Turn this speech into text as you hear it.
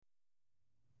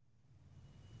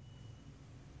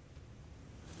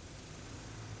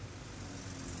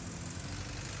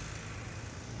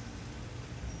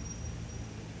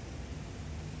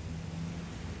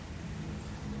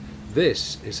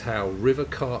This is how River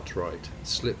Cartwright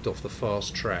slipped off the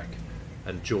fast track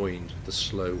and joined the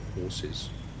slow horses.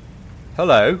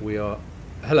 Hello. We are...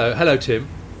 Hello, Tim.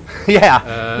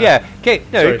 Yeah. Okay,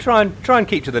 no, sorry. try and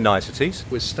keep to the niceties.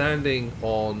 We're standing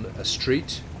on a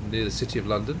street near the City of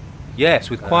London. Yes,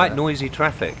 with quite noisy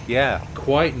traffic, yeah.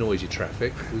 Quite noisy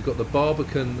traffic. We've got the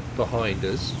Barbican behind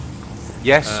us.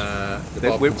 Yes,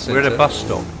 Barbican we're at a bus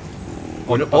stop.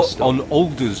 On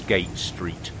Aldersgate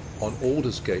Street. On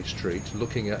Aldersgate Street,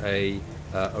 looking at a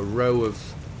row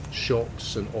of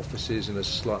shops and offices in a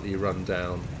slightly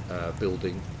run-down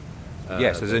building.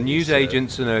 Yes, there's a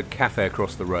newsagent's and a cafe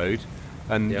across the road,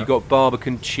 and you've got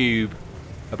Barbican Tube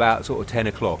about sort of 10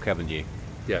 o'clock, haven't you?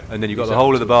 Yeah. And then you've got the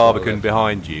whole of the Barbican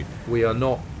behind you. We are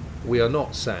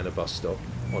not sat in a bus stop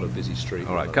on a busy street.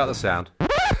 All right, cut the sound.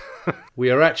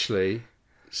 We are actually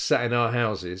sat in our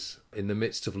houses in the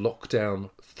midst of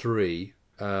lockdown 3,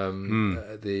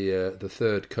 the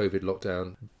third COVID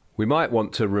lockdown. We might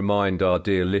want to remind our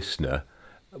dear listener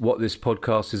what this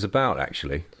podcast is about,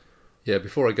 actually. Yeah,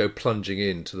 before I go plunging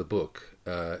into the book,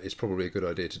 it's probably a good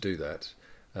idea to do that.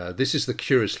 This is the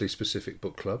Curiously Specific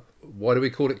Book Club. Why do we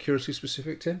call it Curiously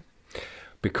Specific, Tim?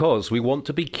 Because we want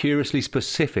to be curiously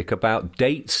specific about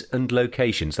dates and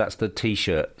locations. That's the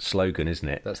T-shirt slogan, isn't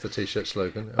it? That's the T-shirt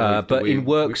slogan. But in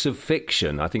works of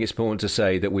fiction, I think it's important to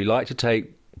say that we like to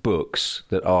take books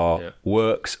that are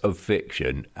works of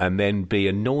fiction and then be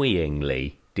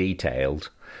annoyingly detailed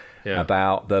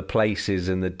about the places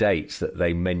and the dates that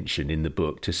they mention in the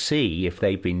book to see if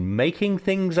they've been making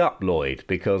things up, Lloyd,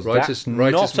 because that's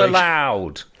not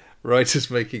allowed. Writers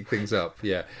making things up,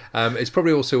 yeah. It's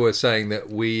probably also worth saying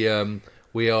that we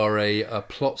are a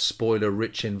plot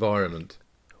spoiler-rich environment.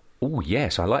 Oh,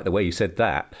 yes, I like the way you said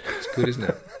that. It's good, isn't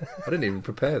it? I didn't even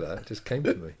prepare that. It just came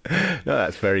to me. No,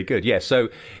 that's very good. Yeah, so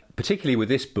particularly with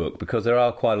this book, because there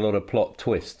are quite a lot of plot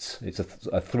twists, it's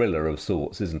a thriller of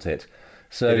sorts, isn't it?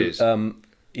 So it is.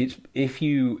 If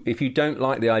you don't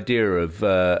like the idea of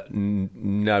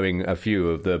knowing a few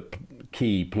of the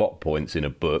key plot points in a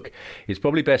book, it's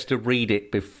probably best to read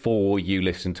it before you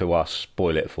listen to us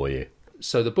spoil it for you.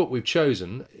 So the book we've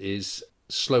chosen is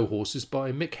Slow Horses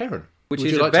by Mick Herron. Which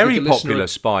is a very popular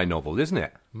spy novel, isn't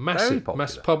it? Massive.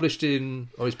 Published in...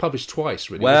 Oh, it's published twice,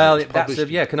 really. Well, that's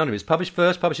a conundrum. It's published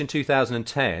in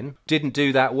 2010. Didn't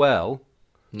do that well.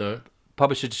 No.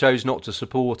 Publisher chose not to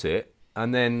support it.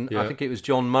 And then I think it was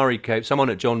John Murray. Someone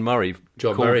at John Murray...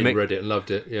 read it and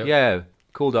loved it, yeah. Yeah,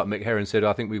 called up Mick Herron and said,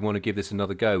 I think we want to give this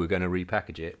another go. We're going to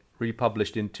repackage it.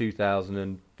 Republished in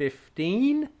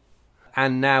 2015.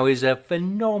 And now is a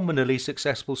phenomenally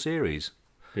successful series.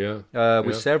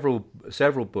 With several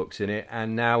books in it,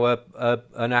 and now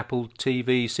an Apple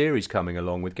TV series coming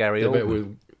along with Gary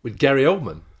Oldman. With Gary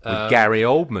Oldman. Gary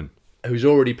Oldman. Who's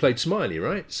already played Smiley,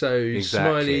 right? So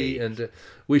exactly. Smiley, and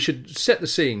we should set the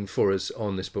scene for us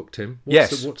on this book, Tim. We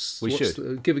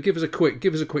should. Give us a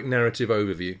quick narrative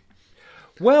overview.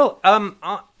 Well, do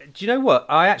you know what?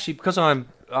 I actually, because I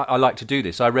like to do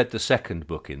this, I read the second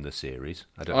book in the series.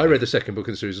 I read the second book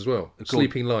in the series as well.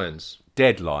 Sleeping Lions.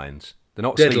 Dead Lions. They're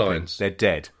not dead sleeping. Lions. They're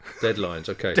dead. Dead Lions,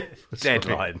 okay. Dead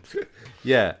Lions.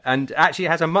 Yeah, and actually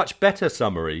it has a much better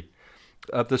summary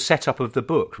of the setup of the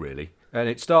book, really. And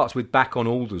it starts with back on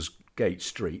Aldersgate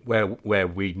Street, where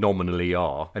we nominally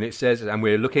are. And it says, and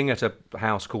we're looking at a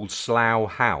house called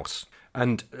Slough House.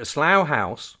 And Slough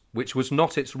House, which was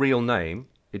not its real name,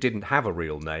 it didn't have a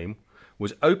real name,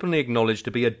 was openly acknowledged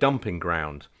to be a dumping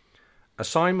ground.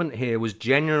 Assignment here was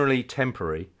generally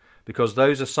temporary, because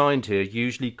those assigned here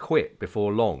usually quit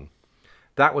before long.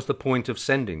 That was the point of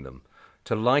sending them,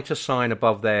 to light a sign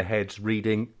above their heads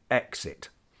reading Exit.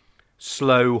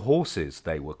 Slow Horses,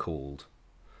 they were called.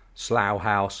 Slough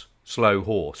House, Slow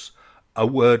Horse, a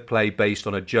wordplay based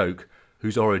on a joke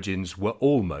whose origins were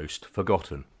almost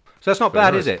forgotten. So that's not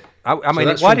bad, is it? I mean,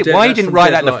 why you didn't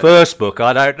write that in the first book,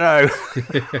 I don't know.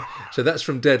 So that's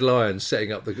from Dead Lions,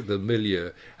 setting up the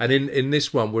milieu. And in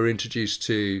this one, we're introduced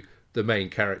to the main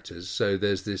characters. So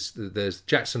there's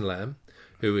Jackson Lamb,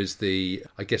 who is the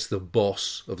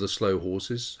boss of the Slow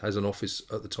Horses, has an office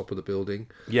at the top of the building.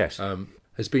 Yes.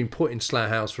 Has been put in Slough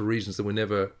House for reasons that are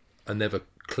never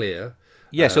clear.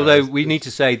 Yes, although we need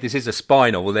to say this is a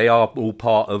spy novel. They are all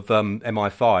part of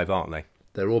MI5, aren't they?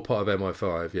 They're all part of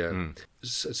MI5, yeah. Mm.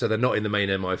 So they're not in the main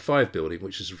MI5 building,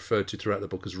 which is referred to throughout the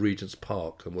book as Regent's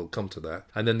Park, and we'll come to that.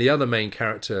 And then the other main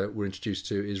character we're introduced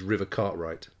to is River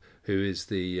Cartwright, who is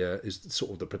is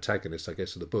sort of the protagonist, I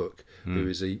guess, of the book, who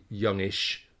is a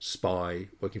youngish spy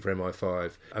working for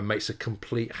MI5, and makes a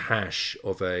complete hash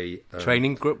of a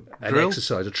Training an drill?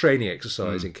 exercise, a training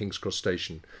exercise in King's Cross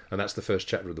Station, and that's the first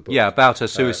chapter of the book. Yeah, about a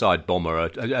suicide bomber,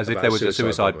 as if about there was a suicide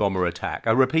suicide bomber attack.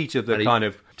 A repeat of the And he- kind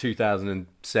of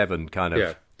 2007 kind of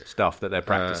Yeah. stuff that they're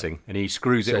practicing, and he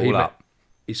screws it So all up.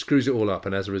 He screws it all up,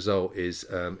 and as a result, is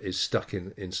stuck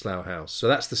in Slough House. So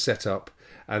that's the setup,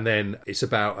 and then it's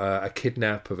about a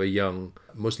kidnap of a young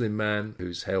Muslim man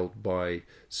who's held by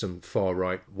some far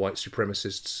right white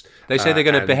supremacists. They say they're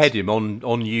going to and behead him on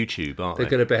YouTube, aren't They're they?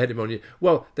 going to behead him on you.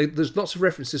 Well, there's lots of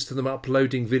references to them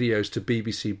uploading videos to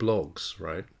BBC blogs,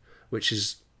 right? Which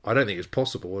is, I don't think it's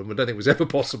possible, and I don't think it was ever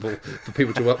possible for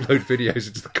people to upload videos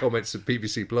into the comments of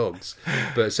BBC blogs.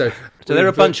 But so they're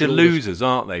a bunch of losers,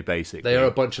 aren't they, basically? They are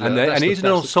a bunch of and, that's and the- it's an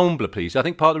that's the- ensemble piece. I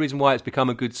think part of the reason why it's become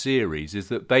a good series is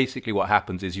that basically what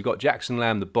happens is you've got Jackson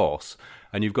Lamb, the boss,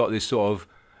 and you've got this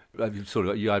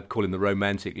I'd call him the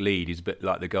romantic lead. He's a bit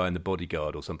like the guy in The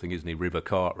Bodyguard or something, isn't he? River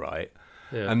Cartwright.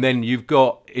 Yeah. And then you've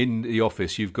got in the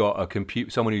office, you've got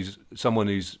someone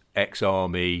who's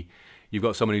ex-army. You've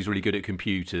got someone who's really good at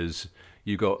computers.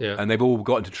 And they've all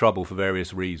got into trouble for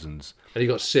various reasons. And you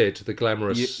got Sid, the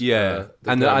glamorous.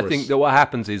 I think that what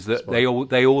happens is that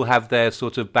they all have their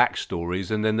sort of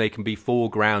backstories, and then they can be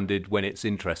foregrounded when it's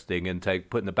interesting, and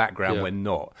put in the background when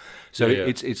not. So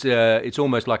it's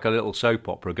almost like a little soap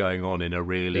opera going on in a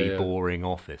really boring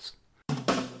office.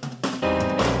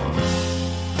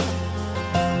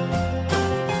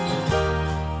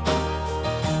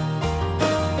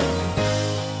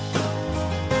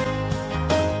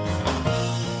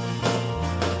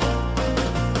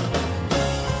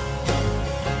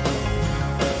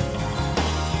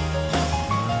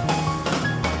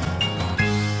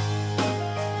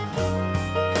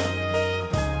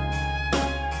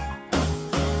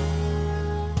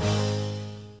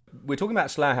 We're talking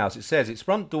about Slough House. It says its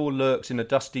front door lurks in a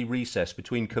dusty recess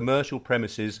between commercial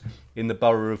premises in the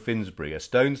borough of Finsbury, a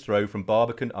stone's throw from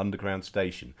Barbican Underground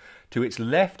Station. To its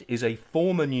left is a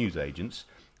former newsagent's,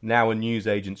 now a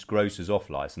newsagent's grocer's off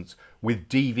licence, with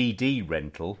DVD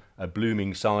rental, a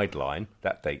blooming sideline,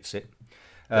 that dates it.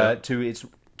 To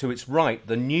its right,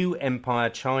 the New Empire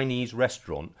Chinese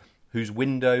restaurant, whose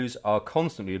windows are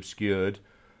constantly obscured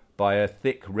by a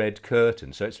thick red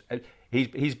curtain. So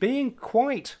he's being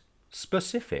quite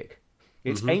specific.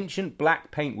 Its ancient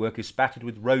black paintwork is spattered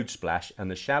with road splash,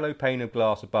 and the shallow pane of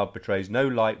glass above betrays no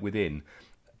light within.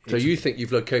 So you think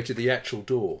you've located the actual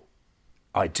door?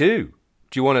 I do.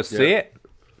 Do you want to see it?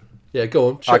 Yeah, go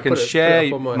on. I can share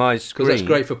my screen. Because that's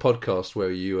great for podcasts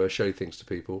where you show things to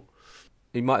people.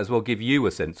 He might as well give you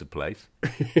a sense of place.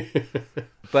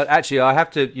 But actually, I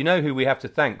have to. You know who we have to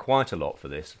thank quite a lot for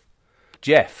this?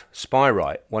 Jeff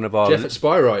Spyrite, one of our Jeff at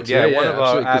Spyrite,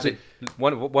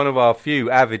 one of our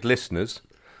few avid listeners,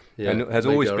 Yeah, and has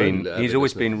maybe always our been own avid he's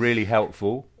always listener. been really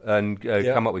helpful and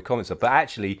come up with comments. But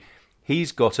actually,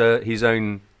 he's got his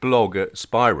own blog at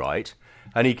Spyrite,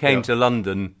 and he came to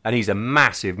London, and he's a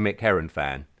massive Mick Herron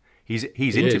fan. He's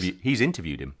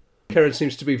interviewed him. Karen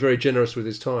seems to be very generous with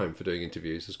his time for doing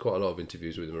interviews. There's quite a lot of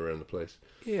interviews with him around the place.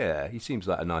 Yeah, he seems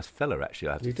like a nice fella, actually,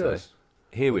 I have to He say. does.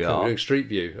 Here we Okay, we're are. doing Street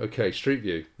View. Okay, Street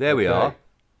View. There we Okay. are.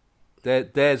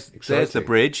 There's the Exciting.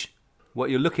 bridge. What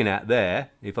you're looking at there,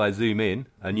 if I zoom in,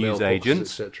 a newsagent,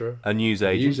 etc. a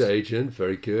newsagent, Newsagent,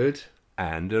 very good.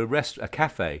 and a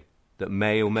cafe that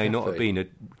may or may not have been a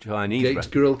Chinese Gates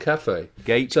restaurant. Grill Cafe.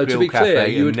 Gates So Grill to be clear,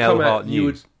 Cafe you and would Nell come Hart out. You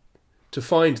would News. to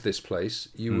find this place.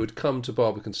 You would come to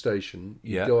Barbican Station.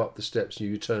 You Yeah. go up the steps and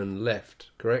you turn left,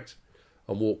 correct,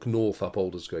 and walk north up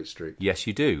Aldersgate Street. Yes,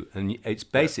 you do, and it's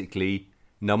basically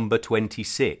number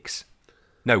 26.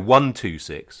 No,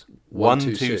 126.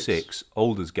 126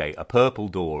 Aldersgate, a purple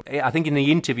door. I think in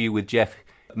the interview with Jeff,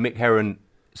 Mick Herron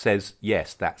says,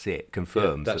 yes, that's it,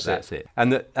 confirms that's it.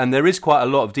 And there is quite a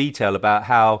lot of detail about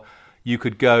how you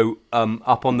could go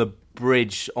up on the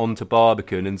bridge onto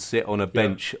Barbican and sit on a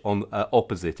bench on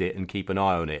opposite it and keep an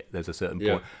eye on it. There's a certain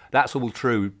point. That's all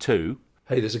true too.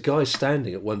 Hey, there's a guy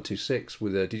standing at 126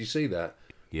 with a... Did you see that?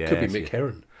 Yes, Could be Mick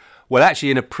Herron. Well,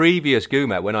 actually, in a previous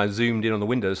GoMat, when I zoomed in on the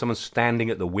window, there was someone standing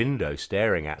at the window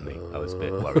staring at me. I was a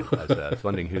bit worried. I was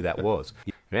wondering who that was.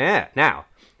 Yeah. Now,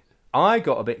 I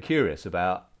got a bit curious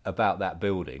about that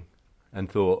building and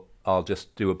thought I'll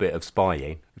just do a bit of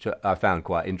spying, which I found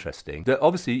quite interesting. That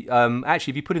obviously,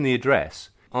 actually, if you put in the address,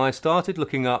 I started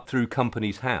looking up through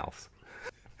Companies House.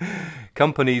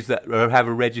 Companies that have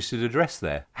a registered address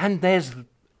there. And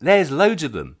there's loads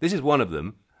of them. This is one of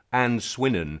them. Anne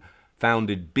Swinnon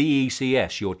founded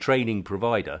BECS, your training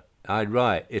provider.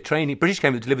 Right, a British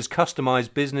company that delivers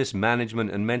customised business,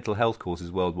 management and mental health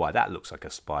courses worldwide. That looks like a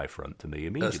spy front to me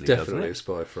immediately, That's definitely doesn't a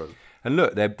spy front. And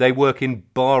look, they work in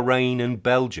Bahrain and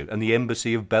Belgium and the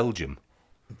Embassy of Belgium.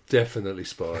 Definitely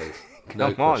spies.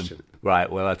 No Come on. question.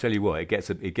 Right. Well, I tell you what, it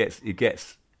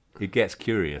gets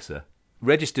curiouser.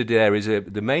 Registered there is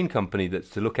the main company that's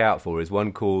to look out for is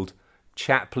one called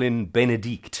Chaplin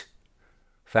Benedict,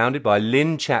 founded by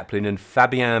Lynn Chaplin and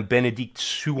Fabien Benedict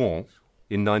Souon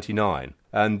in 1999,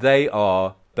 and they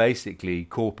are basically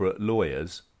corporate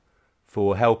lawyers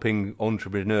for helping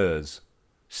entrepreneurs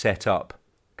set up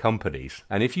companies.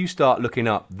 And if you start looking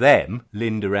up them,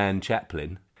 Linda Ann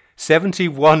Chaplin,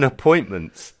 71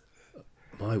 appointments.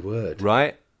 My word.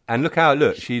 Right? And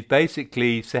look, she's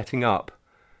basically setting up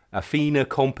Athena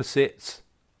Composites,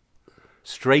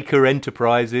 Straker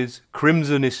Enterprises,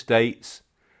 Crimson Estates,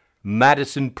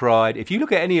 Madison Pride. If you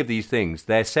look at any of these things,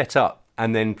 they're set up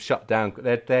and then shut down.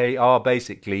 They are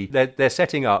basically, they're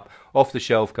setting up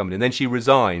off-the-shelf company. And then she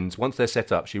resigns. Once they're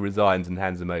set up, she resigns and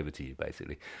hands them over to you,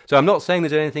 basically. So I'm not saying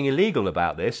there's anything illegal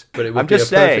about this. But it would I'm be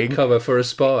just a perfect saying, cover for a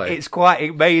spy. it's quite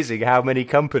amazing how many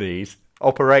companies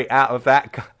operate out of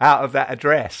that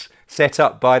address set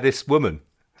up by this woman.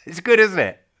 It's good, isn't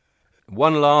it?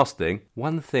 One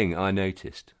thing I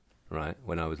noticed, right,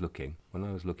 when I was looking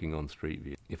on Street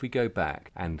View. If we go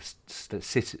back and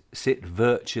sit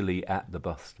virtually at the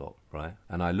bus stop, right,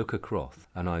 and I look across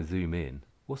and I zoom in,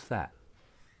 what's that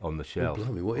on the shelf? Oh,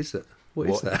 blimey, what is that? What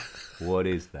is that? What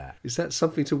is that? Is that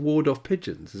something to ward off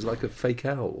pigeons? Is it like a fake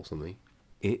owl or something?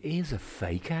 It is a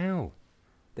fake owl.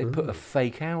 They put a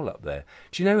fake owl up there.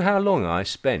 Do you know how long I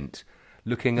spent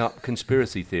looking up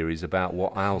conspiracy theories about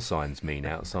what owl signs mean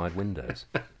outside windows?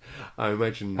 I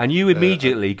imagine. And you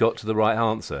immediately got to the right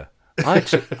answer.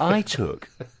 I took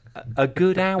a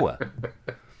good hour.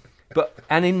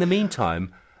 And in the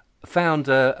meantime, found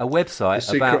a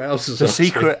website about the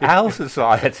Secret Owl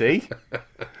Society.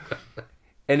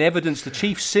 And evidence the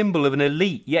chief symbol of an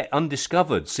elite yet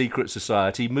undiscovered secret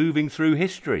society moving through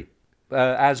history.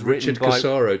 As written by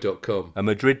RichardCasaro.com, a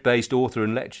Madrid-based author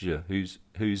and lecturer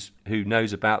who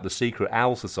knows about the Secret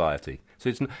Owl Society. So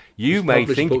it's you may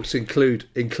published think books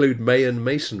include Mayan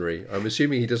masonry. I'm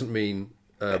assuming he doesn't mean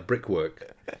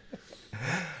brickwork.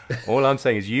 all I'm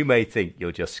saying is you may think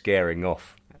you're just scaring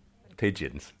off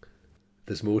pigeons.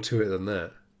 There's more to it than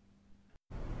that.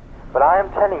 But I am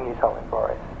telling you something,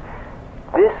 Boris.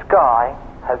 This guy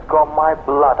has got my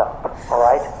blood up,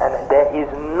 alright? And there is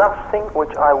nothing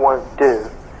which I won't do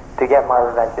to get my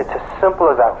revenge. It's as simple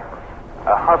as that.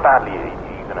 How badly are you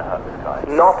going to hurt this guy?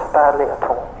 Not badly at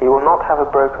all. He will not have a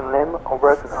broken limb or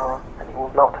broken arm, and he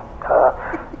will not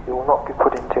be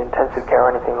put into intensive care or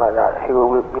anything like that.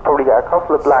 He'll probably get a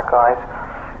couple of black eyes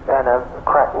and a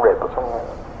cracked rib or something like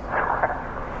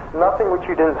that. Nothing which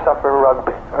you didn't suffer in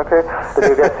rugby, okay? But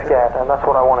he'll get scared, and that's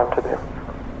what I want him to do.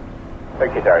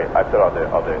 Okay, Terry, I said I'll do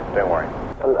it. Don't worry.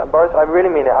 Boris, I really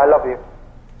mean it. I love you.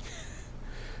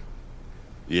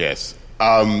 Yes.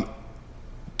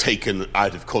 Taken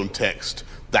out of context,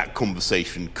 that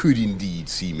conversation could indeed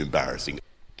seem embarrassing.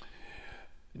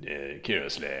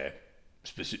 Curiously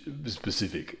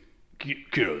specific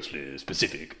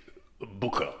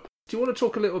booker. Do you want to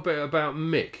talk a little bit about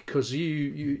Mick? Because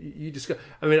you discuss.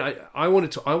 I mean, I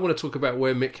want to talk about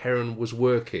where Mick Heron was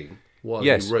working while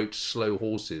he wrote Slow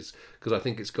Horses, because I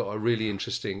think it's got a really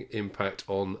interesting impact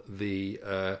on the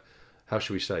how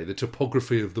shall we say, the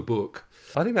topography of the book.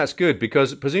 I think that's good,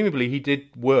 because presumably he did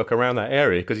work around that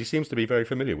area, because he seems to be very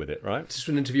familiar with it, right? This is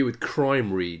an interview with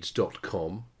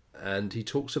crimereads.com, and he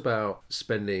talks about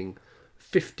spending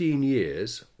 15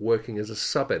 years working as a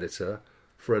sub-editor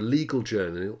for a legal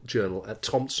journal at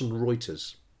Thomson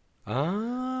Reuters.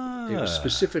 It was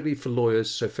specifically for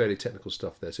lawyers, so fairly technical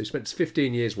stuff there. So he spent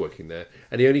 15 years working there,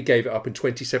 and he only gave it up in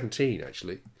 2017,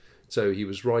 actually. So he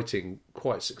was writing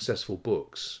quite successful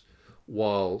books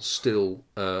while still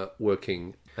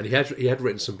working. And he had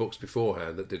written some books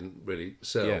beforehand that didn't really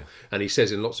sell. Yeah. And he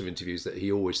says in lots of interviews that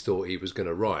he always thought he was going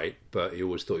to write, but he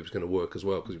always thought he was going to work as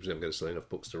well, because he was never going to sell enough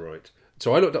books to write.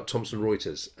 So I looked up Thomson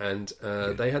Reuters, and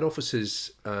they had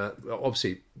offices.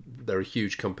 Obviously, they're a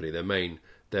huge company. Their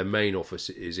main office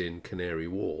is in Canary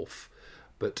Wharf,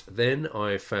 but then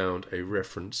I found a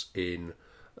reference in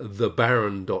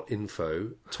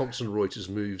thebaron.info. Thomson Reuters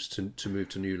moves to move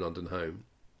to New London Home,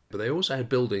 but they also had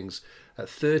buildings at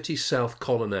 30 South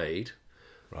Colonnade,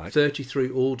 33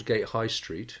 Aldgate High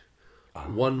Street,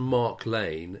 1 Mark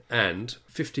Lane, and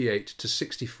 58 to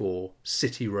 64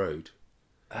 City Road.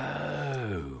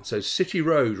 Oh. So City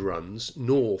Road runs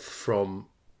north from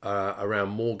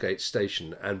around Moorgate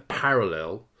Station and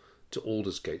parallel to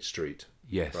Aldersgate Street.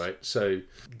 Yes. Right. So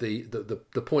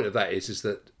the point of that is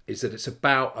that it's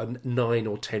about a 9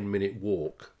 or 10 minute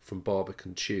walk from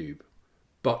Barbican Tube.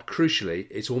 But crucially,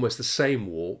 it's almost the same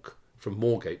walk from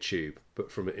Moorgate Tube,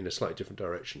 but from in a slightly different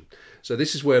direction. So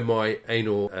this is where my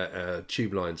anal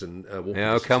tube lines and walking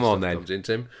distance comes in,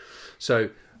 Tim. So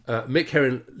Mick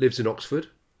Herron lives in Oxford.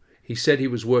 He said he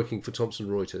was working for Thomson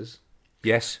Reuters.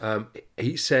 Yes.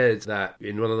 He said that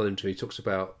in one of the interviews, he talks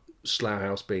about Slough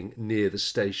House being near the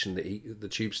station the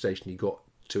tube station he got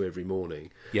to every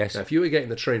morning. Yes. Now, if you were getting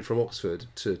the train from Oxford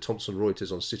to Thomson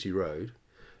Reuters on City Road,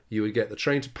 you would get the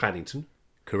train to Paddington.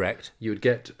 Correct. You would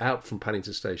get out from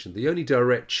Paddington Station. The only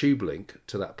direct tube link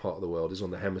to that part of the world is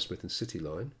on the Hammersmith and City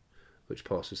line, which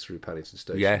passes through Paddington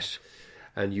Station. Yes.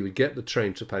 And you would get the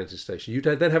train to Paddington Station. You'd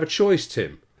then have a choice,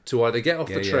 Tim, to either get off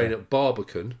the train at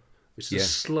Barbican, which is a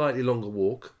slightly longer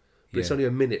walk, but it's only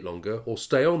a minute longer, or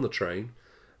stay on the train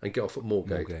and get off at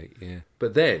Moorgate.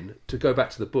 But then, to go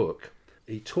back to the book,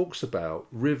 he talks about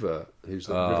River, who's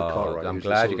the River Cartwright. I'm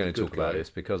glad you're going to talk about this,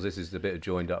 because this is a bit of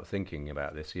joined up thinking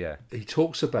about this, He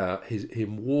talks about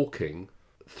him walking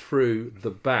through the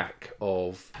back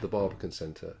of the Barbican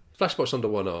Centre. Flashbox under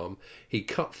one arm. He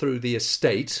cut through the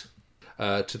estate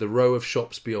to the row of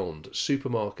shops beyond.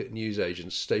 Supermarket,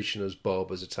 newsagents, stationers,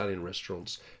 barbers, Italian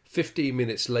restaurants. 15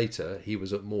 minutes later, he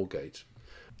was at Moorgate.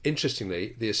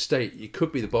 Interestingly, the estate, it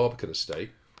could be the Barbican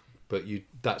estate, but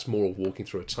that's more of walking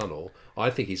through a tunnel. I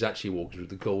think he's actually walking through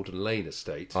the Golden Lane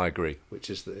estate. I agree. Which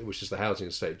is the housing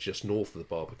estate just north of the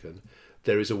Barbican.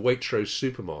 There is a Waitrose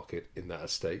supermarket in that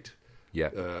estate. Yeah.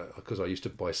 Because I used to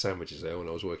buy sandwiches there when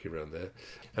I was working around there.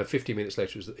 And 15 minutes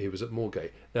later, he was at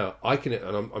Moorgate. Now,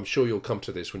 I'm sure you'll come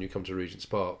to this when you come to Regent's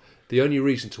Park. The only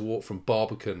reason to walk from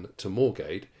Barbican to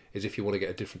Moorgate is if you want to get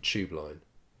a different tube line.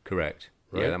 Correct.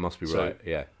 Right? Yeah, that must be right.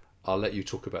 Yeah. I'll let you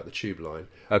talk about the tube line.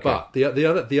 Okay. But the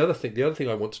other thing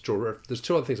I want to draw. There's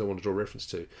two other things I want to draw reference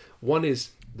to. One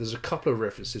is there's a couple of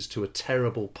references to a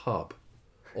terrible pub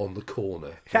on the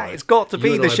corner. Yeah, right? It's got to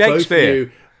be the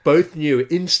Shakespeare. Both knew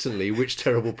instantly which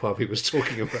terrible pub he was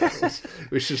talking about,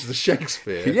 which is the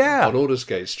Shakespeare on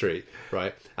Aldersgate Street,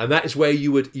 right? And that is where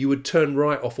you would turn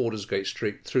right off Aldersgate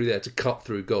Street through there to cut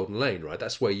through Golden Lane, right?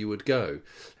 That's where you would go.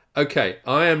 Okay,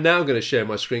 I am now going to share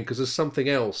my screen because there's something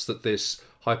else that this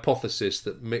hypothesis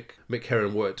that Mick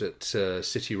Herron worked at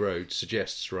City Road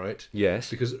suggests, right? Yes.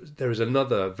 Because there is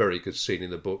another very good scene in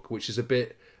the book which is a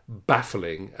bit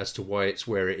baffling as to why it's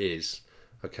where it is.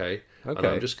 Okay. And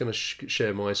I'm just going to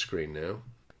share my screen now.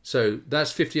 So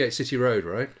that's 58 City Road,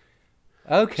 right?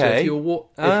 Okay. So if you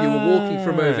were walking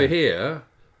from over here,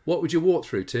 what would you walk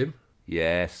through, Tim?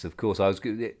 Yes, of course. I was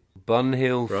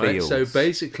Bunhill Fields. So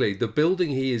basically, the building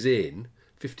he is in,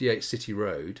 58 City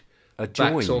Road,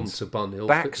 backs onto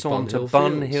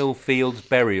Bunhill Fields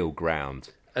burial ground.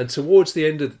 And towards the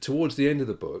end of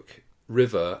the book,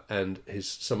 River and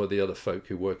some of the other folk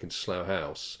who work in Slough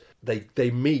House, they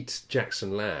meet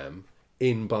Jackson Lamb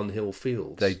in Bunhill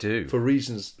Fields. They do for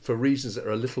reasons that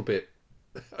are a little bit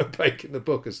opaque in the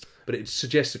book, but it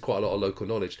suggested quite a lot of local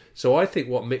knowledge. So I think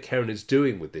what Mick Herron is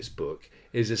doing with this book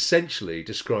is essentially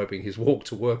describing his walk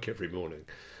to work every morning.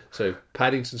 So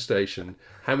Paddington Station,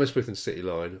 Hammersmith and City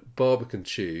Line, Barbican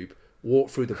Tube, walk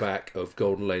through the back of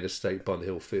Golden Lane Estate,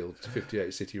 Bunhill Fields to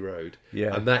 58 City Road.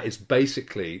 Yeah. And that is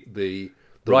basically the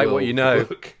Write what you know.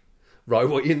 Book. Write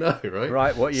what you know, right?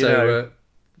 Write what you know.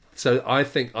 So I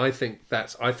think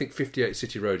 58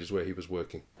 City Road is where he was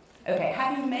working. Okay,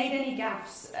 have you made any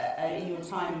gaffes in your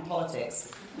time in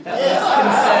politics? Yes,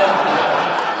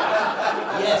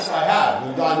 I have,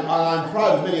 and I'm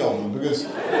proud of many of them because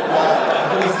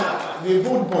the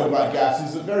important point about gaffes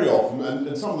is that very often,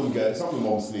 and some of them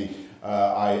obviously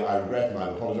I regret and I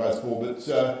apologise for,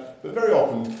 but very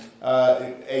often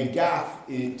a gaff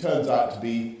it turns out to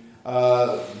be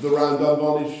the roundabout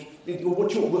varnish.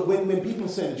 When people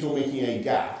say that you're making a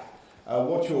gaff,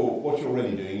 what you're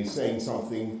really doing is saying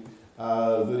something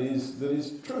that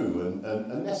is true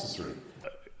and necessary.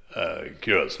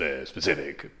 Curiously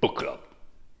specific book club.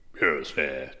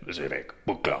 Curiously specific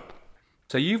book club.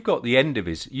 So you've got the end of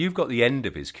his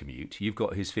commute. You've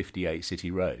got his 58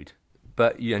 City Road,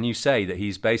 and you say that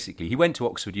he went to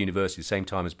Oxford University the same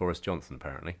time as Boris Johnson,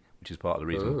 apparently, which is part of the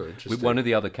reason. Oh, interesting. One of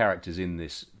the other characters in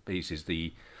this piece is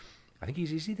I think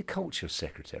is he the culture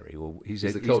secretary or he's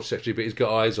the culture secretary, but he's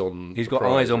got eyes on. He's got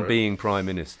eyes on being prime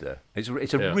minister. It's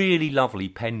a really lovely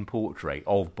pen portrait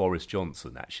of Boris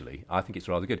Johnson. Actually, I think it's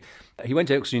rather good. He went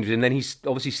to Oxford University, and then he's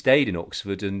obviously stayed in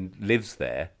Oxford and lives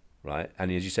there, right?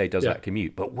 And as you say, does that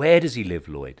commute. But where does he live,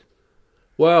 Lloyd?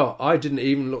 Well, I didn't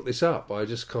even look this up. I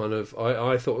just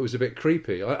I thought it was a bit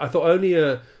creepy. I thought only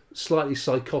a slightly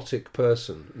psychotic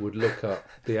person would look up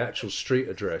the actual street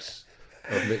address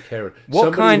of Mick Herron.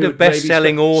 What kind of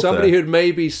best-selling author? Somebody who'd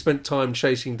maybe spent time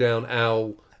chasing down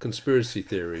Al conspiracy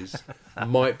theories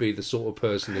might be the sort of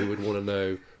person who would want to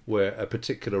know where a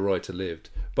particular writer lived.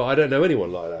 But I don't know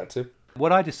anyone like that, Tim.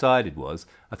 What I decided was,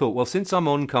 I thought, well, since I'm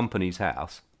on Company's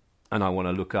House and I want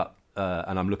to look up,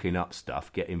 and I'm looking up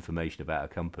stuff, get information about a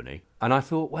company, and I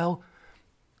thought, well...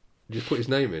 Did you put his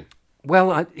name in?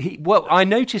 Well, I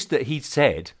noticed that he'd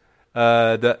said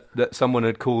that someone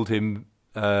had called him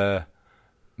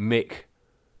Mick...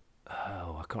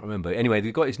 Oh, I can't remember. Anyway,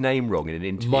 they got his name wrong in an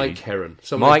interview. Mike Heron.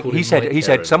 He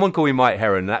said, someone called me Mike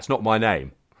Heron, that's not my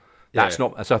name. That's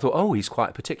not... So I thought, oh, he's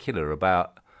quite particular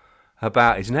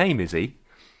about his name, is he?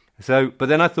 So, but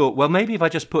then I thought, well, maybe if I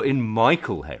just put in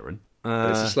Michael Heron...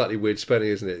 it's a slightly weird spelling,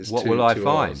 isn't it? It's what will I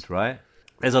find, right?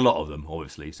 There's a lot of them,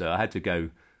 obviously, so I had to go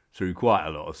through quite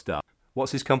a lot of stuff.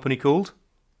 What's his company called?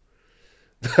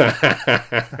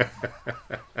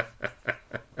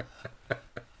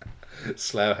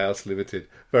 Slough House Limited.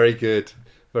 Very good.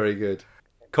 Very good.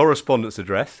 Correspondence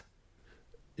address.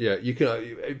 Yeah, you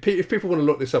can. If people want to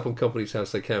look this up on Company's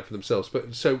House, they can for themselves.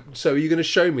 But so are you going to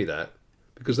show me that?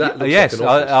 Because that looks yes, like an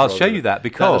office. I'll show you that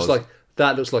because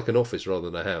that looks like an office rather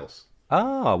than a house.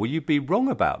 Ah, well, you'd be wrong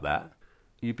about that.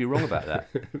 You'd be wrong about that.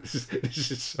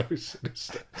 This is so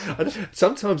sinister.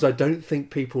 Sometimes I don't think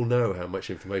people know how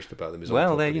much information about them is.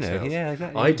 Well, on there, Company's House. yeah,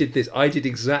 exactly. I did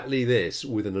exactly this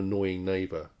with an annoying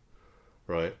neighbour.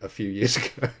 Right, a few years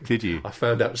ago. Did you? I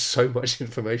found out so much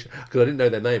information because I didn't know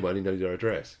their name, I only know their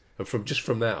address, and from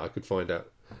that I could find out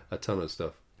a ton of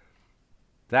stuff.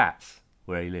 That's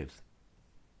where he lives.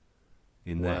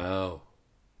 In there. Wow.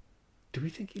 Do we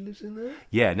think he lives in there?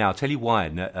 Yeah. Now I'll tell you why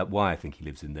I think he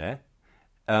lives in there.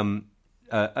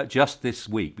 Just this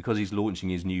week, because he's launching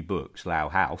his new book,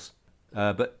 Slough House.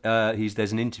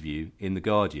 There's an interview in The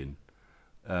Guardian.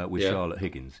 With Charlotte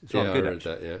Higgins. It's rather good, I read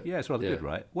actually. that, Yeah, it's rather good,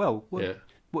 right? Well,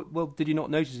 did you not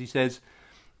notice he says...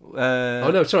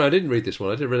 oh, no, sorry, I didn't read this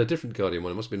one. I read a different Guardian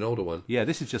one. It must have been an older one. Yeah,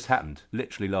 this has just happened,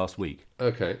 literally last week.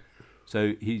 Okay.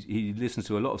 So he listens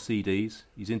to a lot of CDs.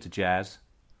 He's into jazz.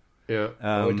 Yeah.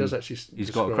 He does actually...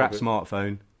 He's got a crap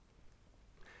smartphone.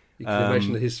 You can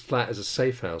imagine that his flat is a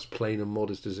safe house, plain and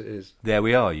modest as it is. There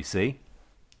we are, you see.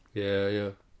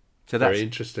 Yeah. So very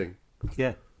interesting.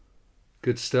 Yeah.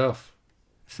 Good stuff.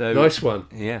 So, nice one.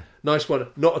 Yeah. Nice one.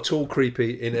 Not at all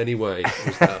creepy in any way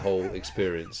was that whole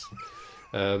experience.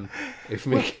 If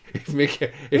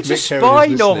a spy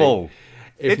novel.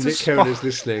 If Nick Heron is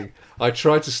listening, I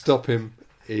tried to stop him.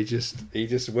 He just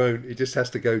won't. He just has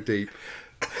to go deep.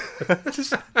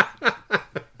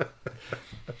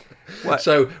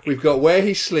 So we've got where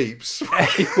he sleeps, where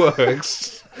he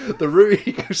works, the route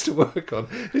he goes to work on.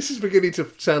 This is beginning to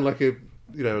sound like a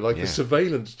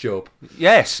surveillance job.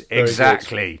 Yes, very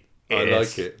exactly. I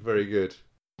like it. Very good.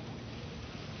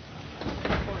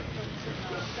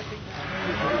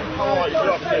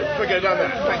 Go down there.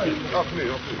 Thank you.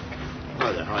 Afternoon.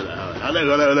 Hi there.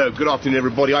 Hello. Good afternoon,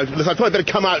 everybody. I thought I'd better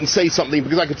come out and say something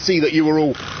because I could see that you were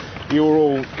all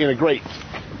in a great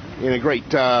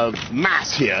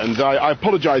mass here, and I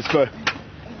apologise for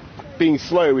being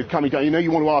slow with coming down. You know,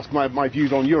 you want to ask my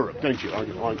views on Europe, don't you?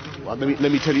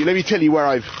 Let me tell you where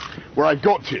I've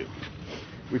got to,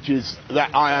 which is that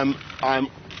I've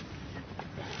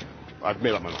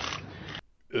made up my mind.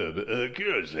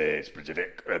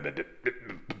 Specific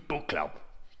book club.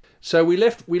 So we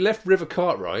left River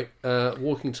Cartwright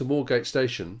walking to Moorgate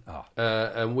Station,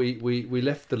 and we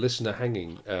left the listener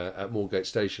hanging at Moorgate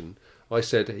Station. I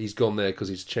said he's gone there because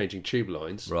he's changing tube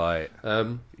lines. Right.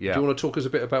 Do you want to talk us a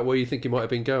bit about where you think he might have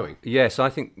been going? Yes, I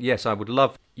would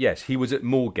love... Yes, he was at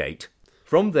Moorgate.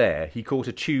 From there, he caught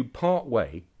a tube part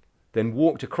way, then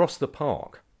walked across the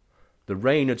park. The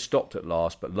rain had stopped at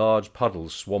last, but large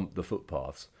puddles swamped the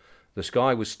footpaths. The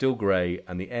sky was still grey,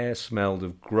 and the air smelled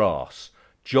of grass.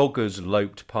 Joggers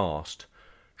loped past,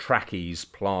 trackies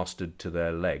plastered to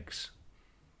their legs.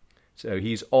 So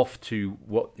he's off to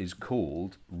what is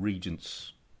called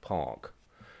Regent's Park,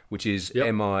 which is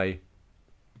MI5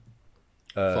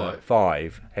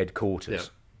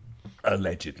 headquarters,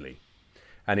 allegedly.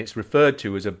 And it's referred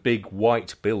to as a big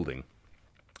white building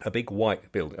at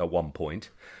one point.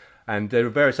 And there are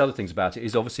various other things about it.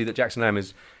 Is obviously that Jackson Lamb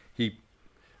he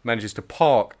manages to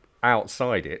park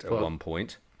outside it at one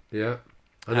point. Yeah.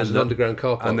 And there's an underground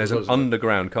car park. And there's an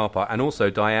underground car park. And also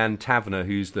Diane Taverner,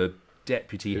 who's the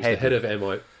deputy head. The head of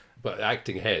MI, but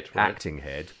acting head. Right? Acting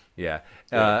head, yeah.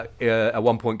 At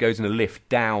one point goes in a lift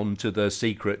down to the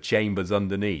secret chambers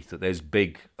underneath. That there's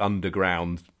big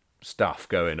underground stuff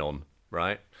going on,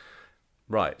 right?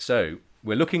 Right, so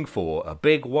we're looking for a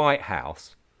big white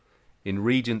house in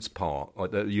Regent's Park,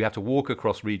 you have to walk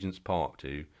across Regent's Park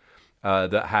to,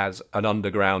 that has an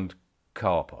underground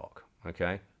car park,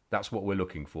 okay? That's what we're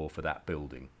looking for that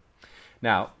building.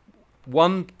 Now,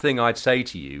 one thing I'd say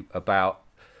to you about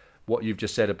what you've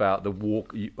just said about the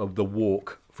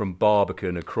walk from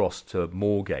Barbican across to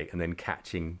Moorgate and then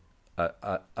catching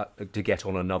to get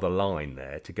on another line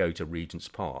there to go to Regent's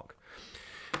Park.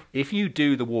 If you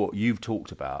do the walk you've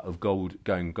talked about of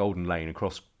going Golden Lane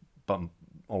across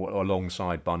or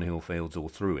alongside Bun Hill Fields or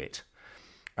through it,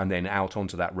 and then out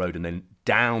onto that road and then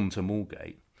down to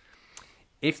Moorgate,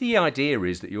 if the idea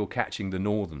is that you're catching the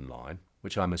Northern Line,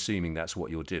 which I'm assuming that's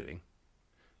what you're doing,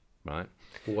 right?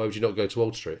 Well, why would you not go to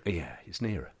Old Street? Yeah, it's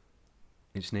nearer.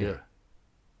 It's nearer.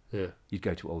 Yeah. You'd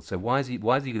go to Old. So why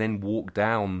does he then walk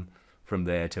down from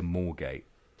there to Moorgate?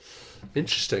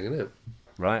 Interesting, isn't it?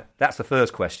 Right. That's the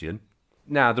first question.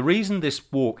 Now, the reason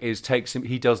this walk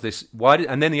he does this.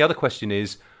 And then the other question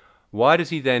is, why does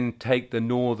he then take the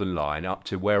Northern Line up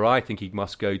to where I think he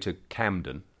must go to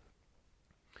Camden,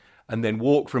 and then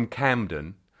walk from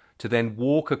Camden to then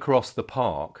walk across the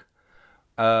park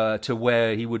to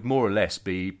where he would more or less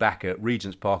be back at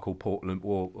Regent's Park or Portland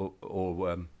or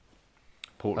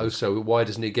Portland. Oh, so why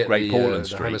doesn't he get Great Portland the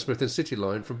Street. Hammersmith and City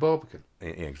line from Barbican?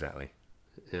 Exactly.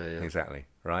 Yeah. Exactly.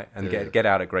 Right, and Yeah. get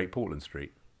out at Great Portland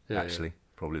Street. Yeah, actually,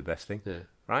 probably the best thing. Yeah.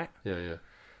 Right. Yeah.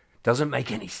 Doesn't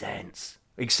make any sense.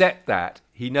 Except that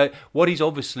what he's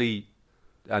obviously,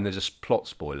 and there's a plot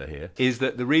spoiler here, is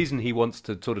that the reason he wants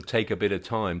to sort of take a bit of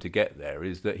time to get there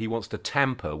is that he wants to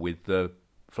tamper with the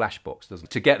flashbox, doesn't he?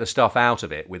 To get the stuff out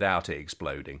of it without it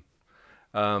exploding.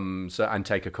 And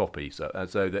take a copy, so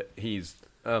that he's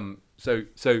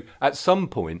so at some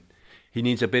point he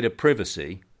needs a bit of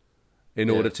privacy in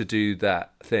order to do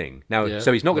that thing. Now,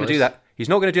 so he's not going to do that. He's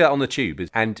not going to do that on the tube,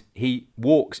 and he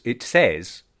walks. It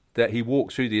says that he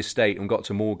walked through the estate and got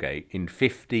to Moorgate in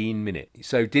 15 minutes.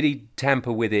 So did he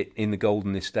tamper with it in the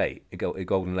Golden Estate,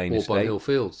 Golden Lane Estate, or Bun Hill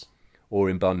Fields, or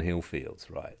in Bun Hill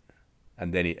Fields, right?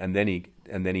 And then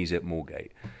he's at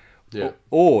Moorgate. Yeah.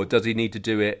 Or does he need to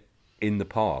do it in the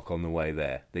park on the way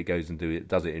there? That goes and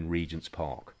does it in Regent's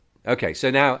Park. Okay,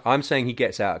 so now I'm saying he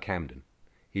gets out of Camden.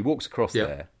 He walks across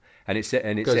there, and it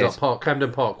goes says up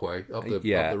Camden Parkway up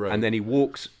the road. and then he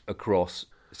walks across.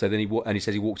 So then he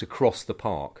says he walks across the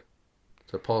park.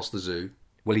 So past the zoo.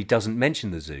 Well, he doesn't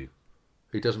mention the zoo.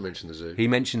 He doesn't mention the zoo. He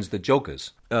mentions the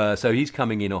joggers. So he's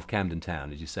coming in off Camden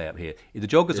Town, as you say up here. The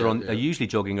joggers are usually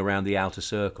jogging around the outer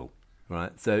circle,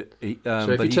 right? So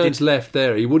if he turns left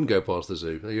there, he wouldn't go past the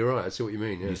zoo. No, you're right. I see what you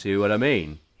mean. Yeah. You see what I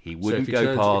mean? He wouldn't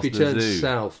go past the zoo. If he turns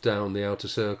south down the outer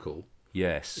circle,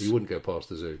 yes, he wouldn't go past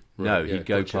the zoo. Right, no, he'd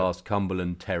go past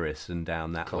Cumberland Terrace and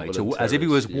down that way, Cumberland as if he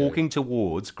was Terrace, walking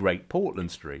towards Great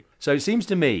Portland Street. So it seems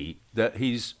to me that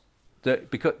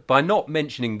because by not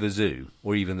mentioning the zoo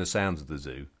or even the sounds of the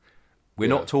zoo, we're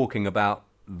not talking about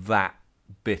that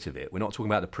bit of it. We're not talking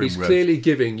about the Primrose. He's clearly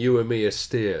giving you and me a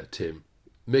steer, Tim.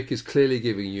 Mick is clearly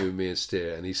giving you and me a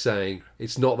steer, and he's saying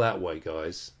it's not that way,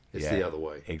 guys. It's the other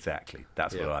way. Exactly.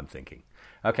 That's what I'm thinking.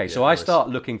 Okay, so I start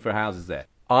looking for houses there.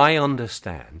 I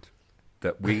understand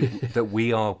that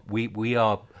we are,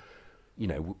 you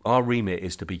know, our remit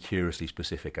is to be curiously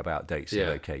specific about dates and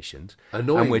locations.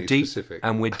 Annoyingly specific.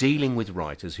 And we're dealing with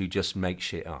writers who just make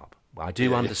shit up. I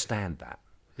do understand that.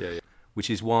 Yeah. Which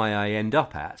is why I end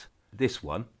up at this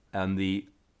one and the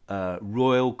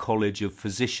Royal College of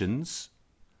Physicians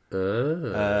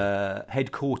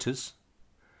headquarters.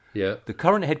 Yeah. The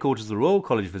current headquarters of the Royal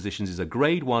College of Physicians is a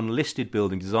Grade 1 listed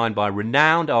building designed by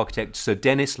renowned architect Sir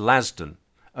Dennis Lasdon,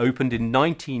 opened in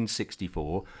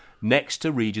 1964 next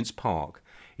to Regent's Park.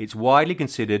 It's widely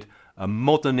considered a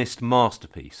modernist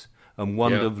masterpiece and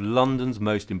one of London's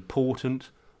most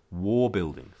important war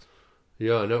buildings.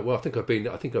 Yeah, no. Well, I think I've been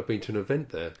to an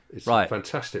event there. It's a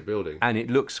fantastic building, and it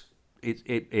looks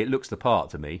the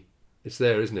part to me. It's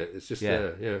there, isn't it? It's just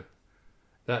there. Yeah,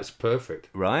 that's perfect.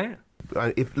 Right.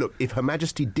 If Her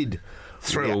Majesty did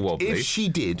throw a wobbly, if she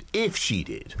did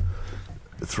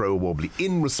throw a wobbly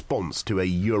in response to a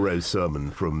Euro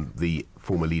sermon from the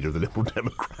former leader of the Liberal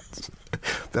Democrats,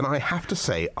 then I have to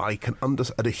say I can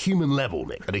at a human level,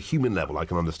 Nick. At a human level, I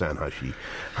can understand how she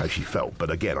felt. But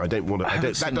again, I don't want to. I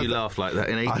haven't seen you laugh like that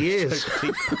in 8 years.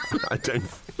 I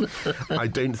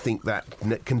don't think that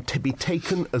can be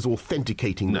taken as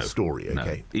authenticating the story.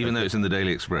 Okay, even though it's in the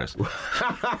Daily Express.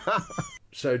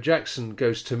 So Jackson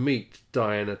goes to meet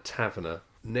Diana Taverner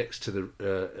next to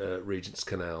the Regent's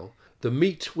Canal. The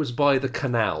meet was by the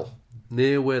canal,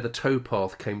 near where the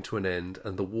towpath came to an end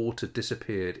and the water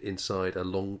disappeared inside a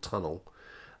long tunnel.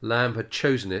 Lamb had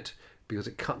chosen it because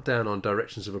it cut down on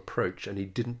directions of approach and he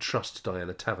didn't trust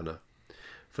Diana Taverner.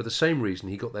 For the same reason,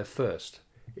 he got there first.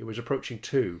 It was approaching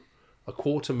 2. A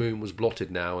quarter moon was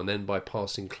blotted now and then by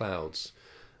passing clouds.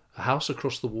 A house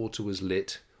across the water was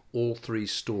lit, all 3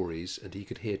 stories, and he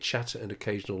could hear chatter and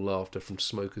occasional laughter from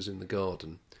smokers in the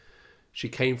garden. She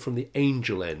came from the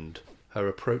Angel End, her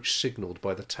approach signalled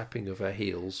by the tapping of her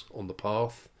heels on the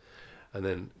path. And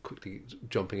then, quickly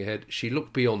jumping ahead, she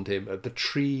looked beyond him at the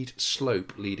treed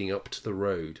slope leading up to the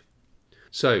road.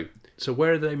 So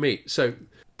where do they meet? So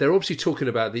they're obviously talking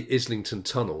about the Islington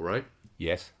Tunnel, right?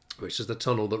 Yes. Which is the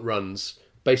tunnel that runs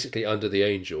basically under the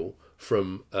Angel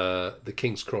from the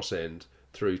King's Cross end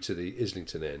through to the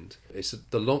Islington end. It's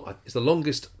the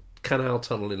longest canal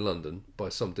tunnel in London by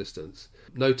some distance.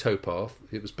 No towpath.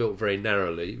 It was built very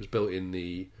narrowly. It was built in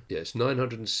it's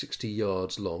 960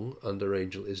 yards long under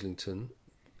Angel Islington.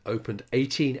 Opened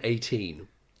 1818.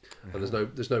 And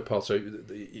there's no path, so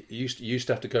you used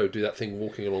to have to go do that thing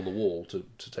walking along the wall to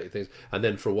take things, and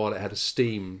then for a while it had a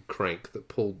steam crank that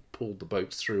pulled the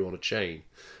boats through on a chain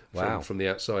from the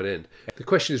outside end. The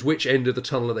question is, which end of the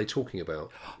tunnel are they talking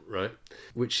about, right?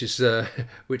 Which is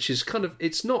kind of,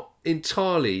 it's not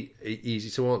entirely easy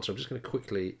to answer. I'm just going to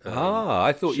quickly.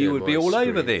 I thought you would be all screen.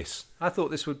 over this. I thought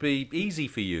this would be easy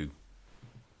for you.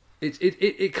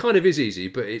 It kind of is easy,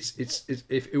 but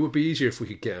it would be easier if we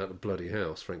could get out of the bloody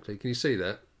house, frankly. Can you see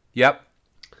that? Yep.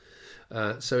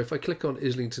 So if I click on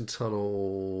Islington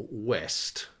Tunnel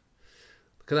West,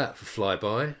 look at that for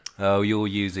flyby. Oh, you're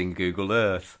using Google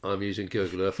Earth. I'm using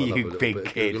Google Earth. I love a You little big bit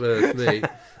of kid. Google Earth, me.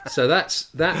 So that's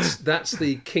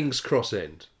the King's Cross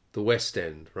end, the West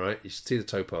end, right? You see the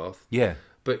towpath. Yeah.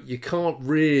 But you can't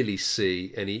really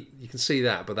see any. You can see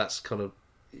that, but that's kind of.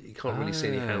 You can't really see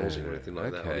any housing or anything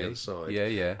like that on the other side.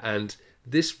 Yeah. And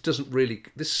this doesn't really.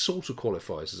 This sort of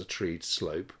qualifies as a treed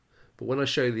slope, but when I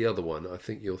show you the other one, I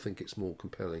think you'll think it's more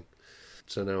compelling.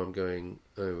 So now I'm going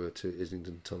over to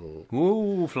Islington Tunnel.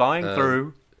 Ooh, flying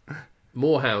through.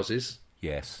 More houses.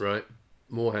 Yes. Right.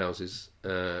 More houses.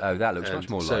 That looks much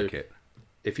more like it.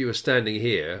 If you were standing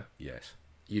here, Yes.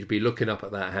 you'd be looking up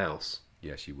at that house.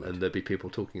 Yes, you would. And there'd be people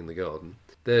talking in the garden.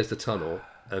 There's the tunnel,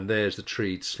 and there's the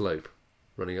treed slope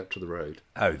running up to the road.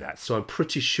 Oh, that's. So I'm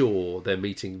pretty sure they're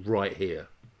meeting right here,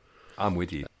 I'm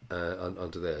with you.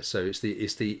 under there. So it's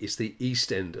the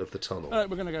east end of the tunnel. All right,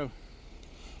 we're going to go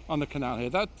on the canal here.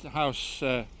 That house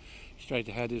straight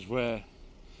ahead is where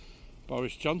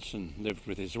Boris Johnson lived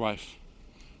with his wife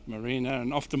Marina,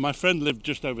 and often my friend lived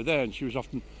just over there, and she was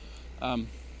often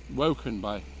woken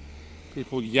by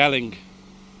people yelling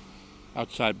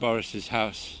outside Boris's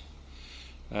house.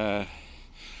 I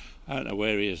don't know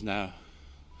where he is now,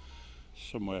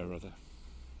 somewhere or other.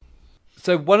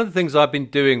 So one of the things I've been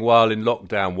doing while in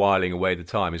lockdown, whiling away the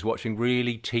time, is watching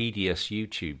really tedious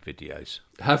YouTube videos.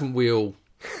 Haven't we all?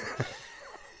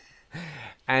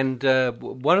 And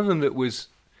one of them that was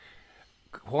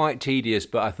quite tedious,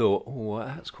 but I thought, oh,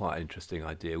 that's quite an interesting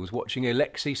idea, was watching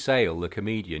Alexei Sayle, the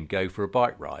comedian, go for a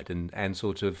bike ride and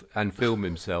film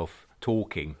himself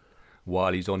talking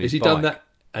while he's on his bike. Has he done that?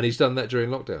 And he's done that during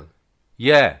lockdown?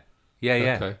 Yeah.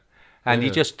 Okay. And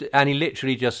he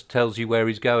literally just tells you where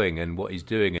he's going and what he's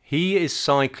doing. He is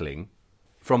cycling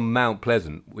from Mount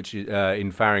Pleasant, which is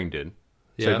in Farringdon.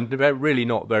 Yeah. So really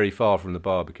not very far from the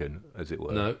Barbican, as it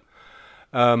were.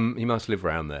 No. He must live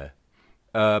around there.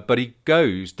 But he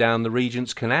goes down the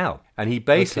Regent's Canal, and he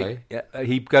basically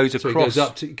he goes across.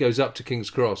 So he goes up to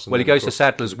King's Cross. And well, he goes to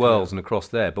Sadler's to the Wells canal. and across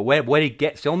there. But where he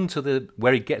gets onto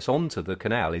the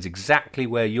canal is exactly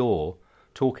where you're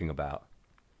talking about.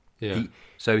 Yeah.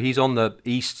 So he's on the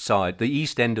east side, the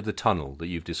east end of the tunnel that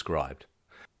you've described,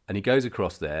 and he goes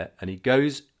across there, and he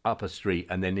goes up a street,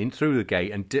 and then in through the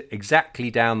gate, and exactly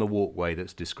down the walkway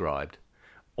that's described,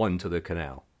 onto the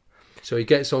canal. So he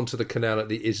gets onto the canal at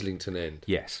the Islington end.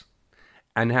 Yes.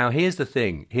 And now here's the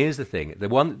thing. The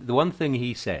one thing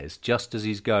he says just as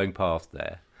he's going past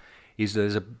there is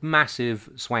there's a massive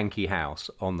swanky house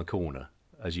on the corner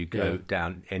as you go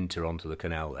down, enter onto the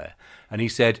canal there. And he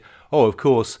said, "Oh, of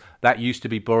course, that used to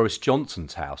be Boris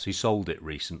Johnson's house. He sold it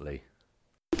recently."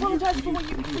 Apologise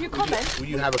for your comment. Will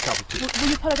you have a cup of tea? Will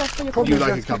you apologise for your Would comment? you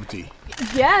like a cup of tea?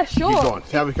 Yeah, sure. You go on,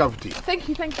 have a cup of tea. Thank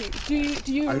you.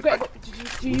 Do you regret?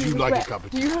 Would you like a cup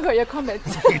of tea? Do you regret your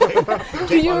comments?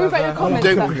 Do you regret your comments?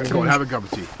 Don't go on, have a cup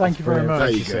of tea. Thank you very much. There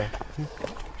you go.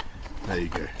 There you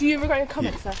go. Do you regret your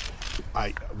comments, sir?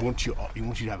 I want you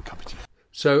to have a cup of tea.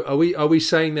 So are we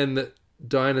saying then that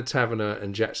Diana Taverner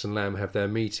and Jackson Lamb have their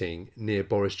meeting near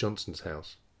Boris Johnson's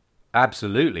house?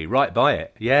 Absolutely, right by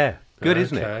it. Yeah, good,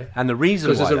 isn't it? And the reason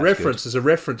why because there's a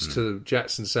reference to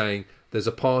Jackson saying there's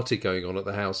a party going on at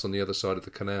the house on the other side of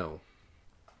the canal.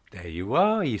 There you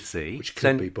are, you see. Which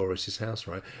could be Boris's house,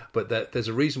 right? But there's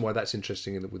a reason why that's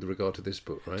interesting with regard to this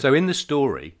book, right? So in the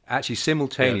story, actually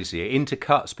simultaneously, it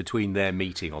intercuts between their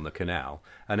meeting on the canal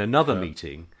and another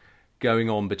meeting going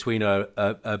on between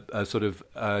a sort of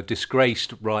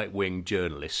disgraced right-wing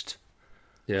journalist,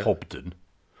 Hobden,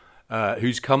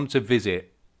 who's come to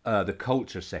visit the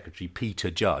Culture Secretary, Peter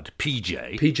Judd,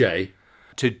 PJ,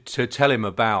 to tell him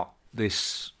about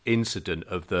this incident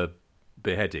of the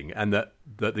beheading, and that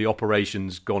the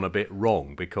operation's gone a bit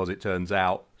wrong, because it turns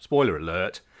out, spoiler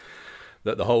alert,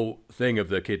 that the whole thing of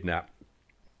the kidnap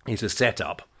is a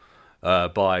setup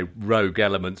by rogue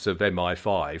elements of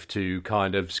MI5 to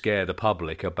kind of scare the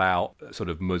public about sort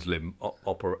of Muslim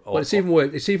Well, it's even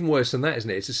worse. It's even worse than that, isn't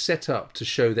it? It's a setup to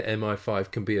show that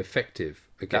MI5 can be effective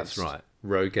against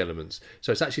rogue elements.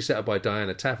 So it's actually set up by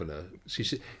Diana Taverner.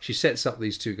 She sets up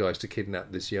these two guys to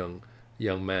kidnap this young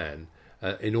man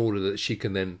in order that she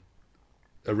can then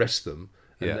arrest them,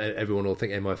 and everyone will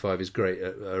think MI5 is great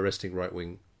at arresting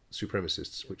right-wing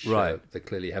supremacists, which they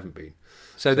clearly haven't been.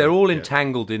 So they're all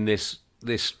entangled in this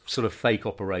sort of fake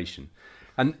operation.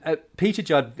 And Peter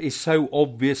Judd is so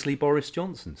obviously Boris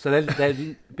Johnson. So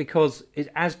they're because it's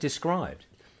as described.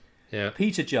 Yeah.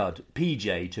 Peter Judd,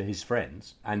 PJ to his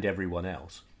friends and everyone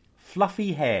else,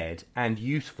 fluffy-haired and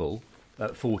youthful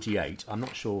at 48. I'm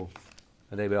not sure.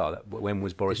 There we are. When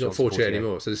was Boris Johnson? He's not 48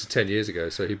 anymore, so this is 10 years ago,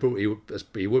 so he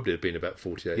would have been about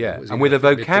 48. Yeah, and with a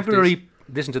vocabulary...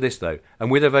 Listen to this, though.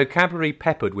 And with a vocabulary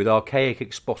peppered with archaic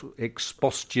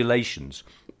expostulations.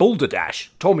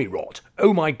 Balderdash, Tommy rot,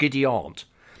 oh my giddy aunt.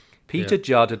 Peter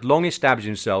Judd had long established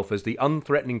himself as the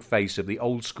unthreatening face of the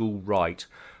old-school right,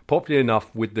 popular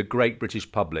enough with the great British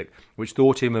public, which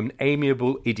thought him an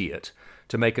amiable idiot,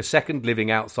 to make a second living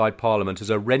outside Parliament as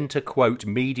a rent-a-quote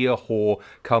media whore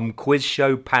come quiz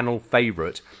show panel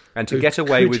favourite, and to get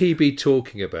away with... Could he be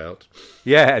talking about?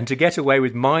 Yeah, and to get away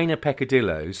with minor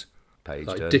peccadillos... Like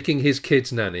dicking his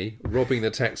kid's nanny, robbing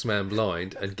the taxman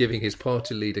blind, and giving his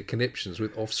party leader conniptions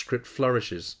with off-script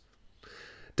flourishes.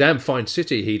 Damn fine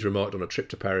city, he'd remarked on a trip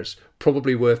to Paris.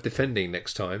 Probably worth defending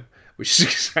next time. Which is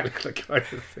exactly the kind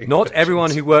of thing. Not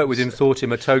everyone who worked with him thought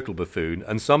him a total buffoon,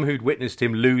 and some who'd witnessed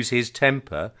him lose his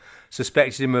temper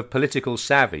suspected him of political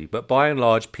savvy, but by and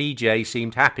large PJ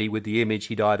seemed happy with the image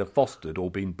he'd either fostered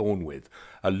or been born with.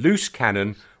 A loose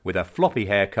cannon with a floppy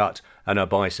haircut and a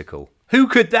bicycle. Who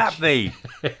could that be?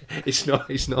 It's not.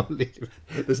 There's not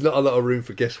a lot of room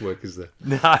for guesswork, is there?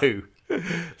 No.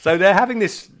 So they're having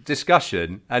this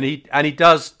discussion, and he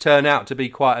does turn out to be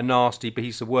quite a nasty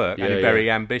piece of work, and very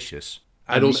ambitious.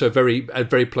 And also very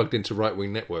plugged into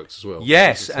right-wing networks as well.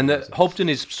 Yes, and that Hobden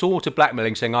is sort of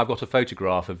blackmailing, saying, I've got a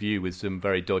photograph of you with some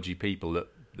very dodgy people that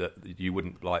you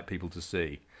wouldn't like people to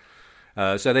see.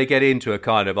 So they get into a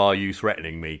kind of, are you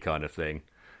threatening me kind of thing.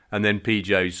 And then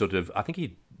PJ sort of, I think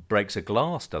he breaks a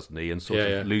glass, doesn't he, and sort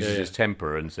of loses his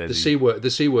temper and says... The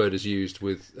C word is used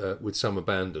with some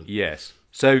abandon. Yes.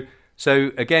 So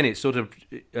again, it sort of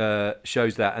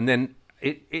shows that, and then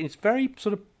it's very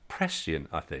sort of prescient,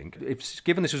 I think.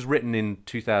 Given this was written in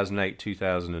 2008,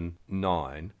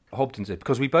 2009, Hobden said,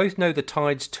 because we both know the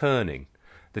tide's turning.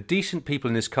 The decent people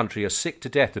in this country are sick to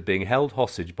death of being held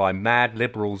hostage by mad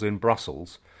liberals in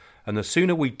Brussels, and the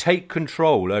sooner we take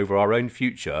control over our own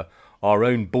future, our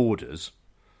own borders...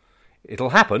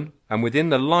 It'll happen, and within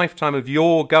the lifetime of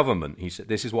your government, he said.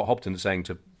 This is what Hobden's saying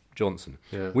to Johnson.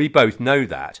 Yeah. We both know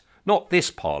that. Not this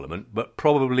Parliament, but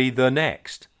probably the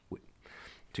next,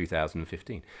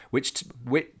 2015.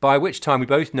 By which time we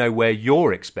both know where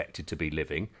you're expected to be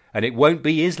living, and it won't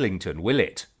be Islington, will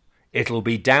it? It'll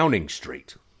be Downing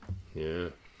Street. Yeah.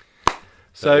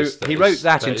 So he wrote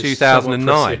that in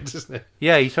 2009.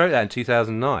 Yeah, he wrote that in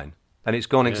 2009, and it's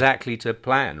gone exactly to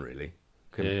plan, really.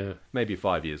 Maybe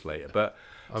 5 years later, but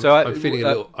I'm feeling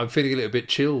a little bit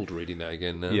chilled reading that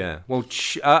again now. Yeah, well,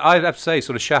 I have to say,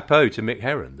 sort of chapeau to Mick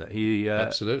Herron that he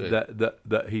absolutely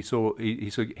that he saw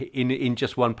in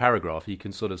just one paragraph he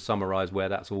can sort of summarise where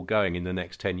that's all going in the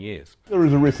next 10 years. There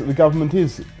is a risk that the government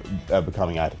is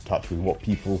becoming out of touch with what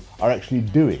people are actually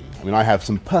doing. I mean, I have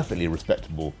some perfectly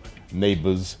respectable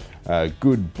neighbours,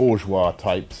 good bourgeois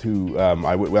types who,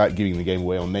 without giving the game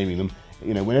away or naming them,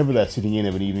 you know, whenever they're sitting in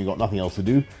of an evening, got nothing else to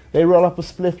do, they roll up a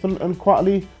spliff and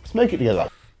quietly smoke it together.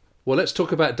 Well, let's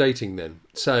talk about dating then.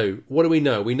 So, what do we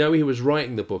know? We know he was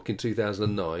writing the book in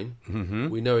 2009. Mm-hmm.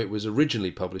 We know it was originally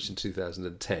published in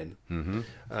 2010. Mm-hmm.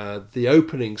 The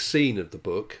opening scene of the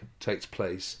book takes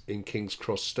place in King's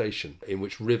Cross Station, in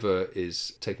which River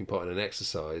is taking part in an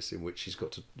exercise in which he's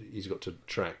got to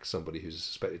track somebody who's a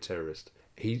suspected terrorist.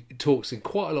 He talks in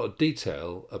quite a lot of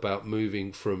detail about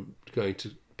moving from going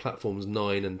to platforms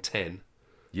 9 and 10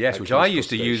 Yes, at which King's I Cross used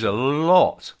to Station. use a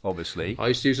lot, obviously. I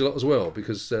used to use a lot as well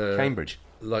because Cambridge.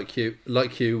 like you,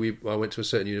 I went to a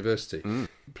certain university.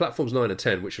 Platforms 9 and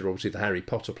 10, which are obviously the Harry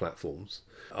Potter platforms,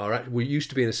 we used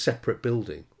to be in a separate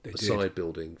building, side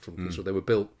building from King's Cross. They were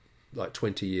built like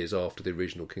 20 years after the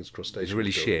original King's Cross Station. It was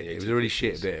really built in shit. the It was a really 1850s.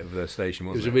 shit bit of the station, It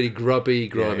wasn't was it? a really grubby,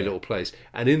 grimy Yeah. little place.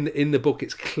 And in the book,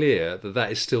 it's clear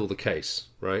that is still the case,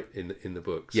 right? In the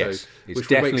book, Yes, so, it's which would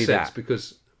definitely make sense that.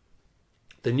 because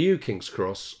the new King's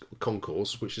Cross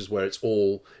concourse, which is where it's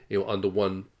all under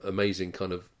one amazing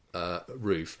kind of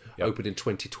roof, opened in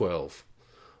 2012.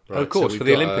 Right? Oh, of course, So for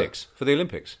we've the got, Olympics. For the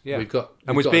Olympics, yeah. we've got-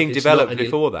 and we've was got- being it's developed not any-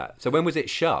 before that. So when was it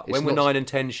shut? It's When were not- 9 and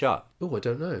 10 shut? Oh, I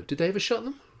don't know. Did they ever shut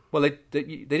them? Well, they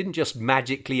didn't just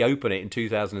magically open it in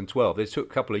 2012. They took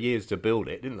a couple of years to build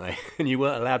it, didn't they? And you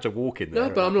weren't allowed to walk in there. No,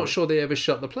 at but that I'm not point. sure they ever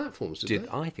shut the platforms, did they?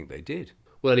 I think they did.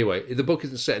 Well, anyway, the book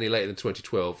isn't set any later than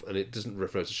 2012, and it doesn't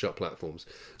refer to shut platforms.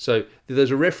 So there's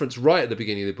a reference right at the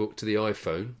beginning of the book to the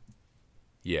iPhone,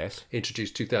 Yes.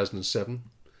 introduced 2007.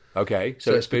 Okay.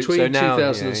 So it's between so now,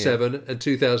 2007 and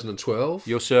 2012.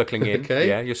 You're circling in. Okay.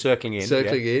 Yeah, you're circling in.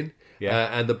 Circling in.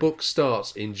 Yeah. And the book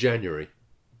starts in January.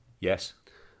 Yes.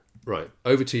 Right,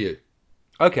 over to you.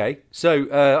 Okay. So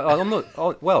I'm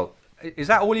not. Well, is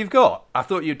that all you've got? I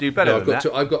thought you'd do better No, than that.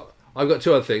 I've got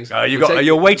two other things.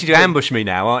 You're waiting to ambush me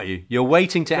now, aren't you? You're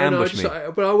waiting to ambush me.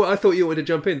 I thought you wanted to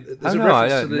jump in. There's a no,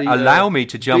 reference to the allow me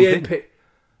to jump in. BNP.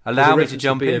 Allow me to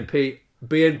jump in.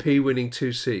 BNP winning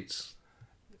 2 seats.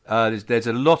 There's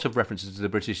a lot of references to the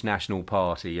British National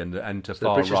Party and to The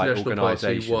far British right National Party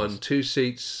organisations. won 2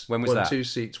 seats. When was won that? 2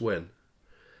 seats when?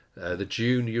 The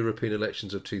June European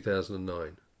elections of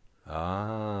 2009.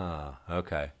 Ah,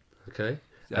 okay. Okay?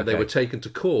 And they were taken to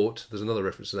court, there's another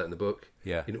reference to that in the book,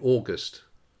 Yeah. in August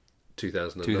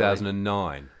 2009.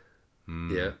 2009.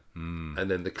 Yeah. And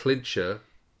then the clincher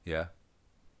Yeah.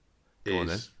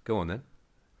 Go on then.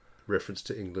 reference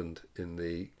to England in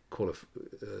the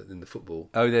in the football.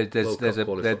 Oh, World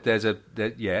Cup there's a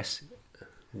yes.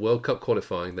 World Cup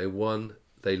qualifying. They won.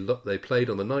 They played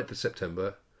on the 9th of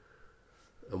September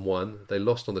and won. They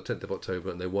lost on the 10th of October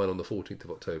and they won on the 14th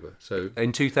of October. So In there's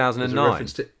a 2009.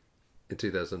 reference to in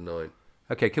 2009.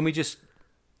 Okay, can we just?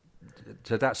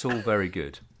 So that's all very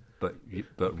good, but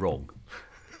wrong.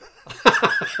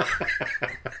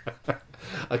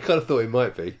 I kind of thought it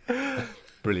might be.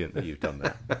 Brilliant that you've done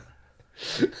that.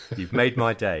 You've made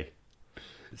my day.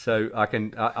 So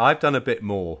I've done a bit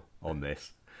more on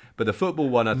this, but the football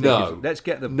one I think No. is, let's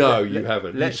get the You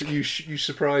haven't. You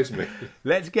surprised me.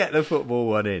 Let's get the football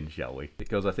one in, shall we?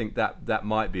 Because I think that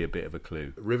might be a bit of a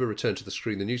clue. River returned to the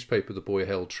screen. The newspaper the boy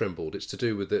held trembled. It's to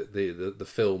do with the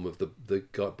film of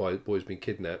the boys being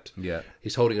kidnapped. Yeah.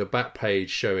 He's holding a back page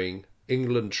showing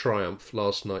England triumph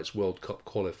last night's World Cup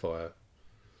qualifier.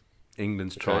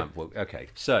 England's triumph. Well, okay,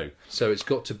 so it's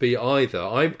got to be either,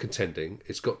 I'm contending,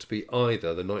 it's got to be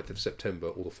either the 9th of September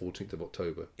or the 14th of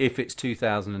October. if it's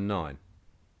 2009,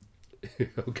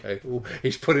 Okay, well,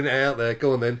 he's putting it out there.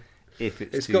 Go on then. if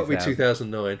It's got to be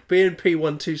 2009. BNP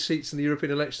won 2 seats in the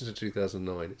European elections in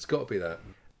 2009. It's got to be that.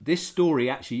 This story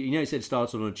actually, it said it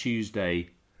starts on a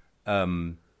Tuesday.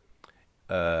 In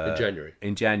January.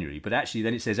 In January, but actually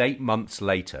then it says 8 months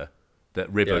later that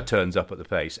River Yeah. turns up at the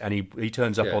place, and he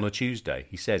turns up Yeah. on a Tuesday.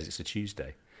 He says it's a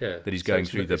Tuesday. Yeah. That he's So going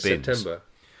it's through the bins. September.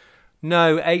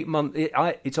 No, 8 months.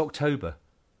 It's October.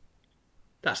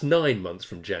 That's 9 months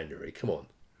from January. Come on.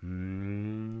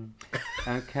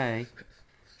 Okay.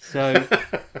 So,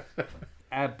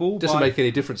 ball Doesn't by... make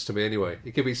any difference to me anyway.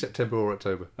 It could be September or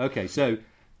October. Okay, so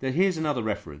here's another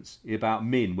reference about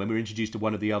Min when we're introduced to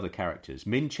one of the other characters.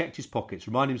 Min checked his pockets,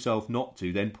 reminded himself not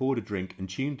to, then poured a drink and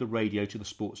tuned the radio to the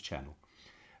sports channel.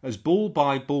 As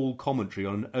ball-by-ball commentary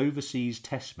on an overseas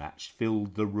test match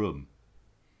filled the room,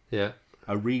 Yeah.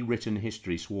 a rewritten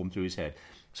history swarmed through his head.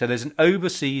 So there's an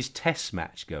overseas test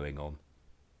match going on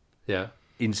Yeah.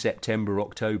 in September,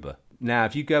 October. Now,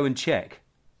 if you go and check,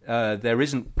 there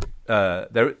isn't...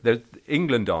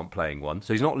 England aren't playing one,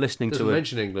 so he's not listening Doesn't to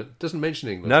mention England. Doesn't mention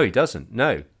England. No, he doesn't.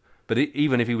 No, but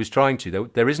even if he was trying to,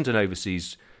 there isn't an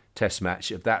overseas test match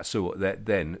of that sort.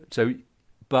 Then, so,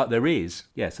 but there is.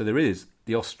 Yeah, so there is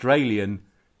the Australian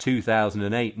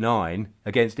 2008-9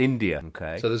 against India.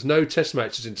 Okay, So there's no test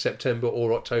matches in September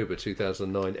or October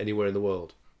 2009 anywhere in the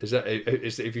world. Is that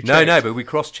if you no, checked? but we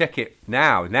cross-check it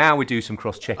now. Now we do some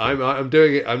cross-checking. I'm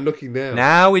doing it. I'm looking now.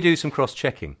 Now we do some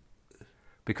cross-checking,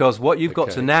 because what you've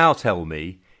got to Okay. now tell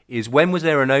me is when was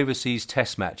there an overseas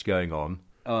test match going on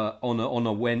on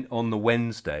the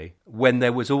Wednesday when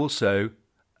there was also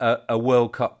a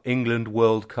World Cup England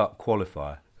World Cup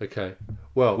qualifier. Okay.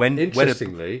 Well, When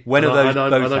interestingly, are those both I'm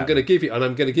going to happening? give you, and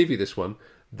I'm going to give you this one.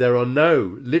 There are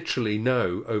literally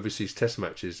no overseas test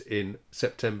matches in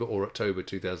September or October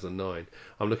 2009.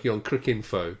 I'm looking on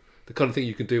Cricinfo, the kind of thing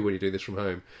you can do when you're doing this from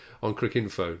home. On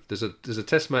Cricinfo, there's a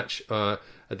test match at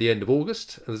the end of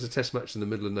August, and there's a test match in the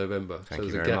middle of November. Thank so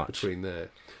you there's a very gap much. between there.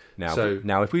 Now, so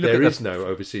if we look there at is no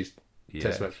overseas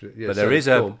test match. Yeah, but there is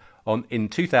in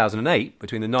 2008,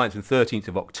 between the 9th and 13th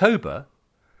of October,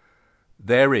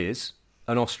 there is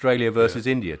an Australia versus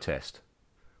India test,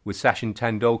 with Sachin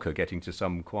Tendulkar getting to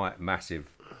some quite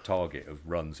massive target of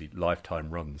runs,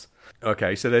 lifetime runs.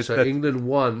 Okay, so there's England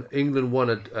won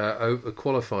a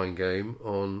qualifying game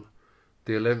on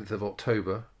the 11th of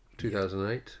October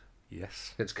 2008.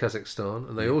 Yes, against Kazakhstan,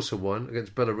 and they also won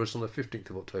against Belarus on the 15th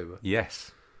of October.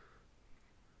 Yes.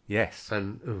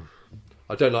 And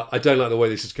I don't like the way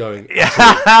this is going.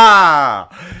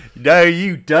 No,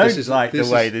 you don't like the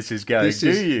way this is going,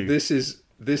 do you? This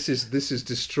is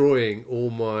destroying all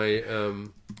my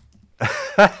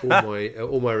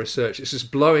all my research. It's just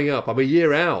blowing up. I'm a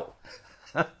year out.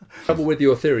 Trouble with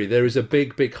your theory. There is a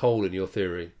big hole in your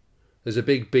theory. There's a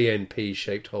big BNP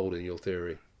shaped hole in your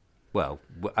theory. Well,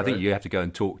 I think you have to go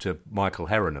and talk to Michael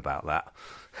Heron about that.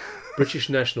 British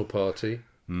National Party.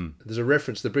 There's a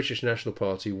reference to the British National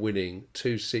Party winning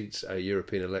 2 seats at a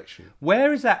European election.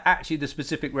 Where is that actually the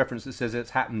specific reference that says it's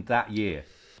happened that year?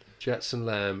 Jackson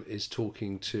Lamb is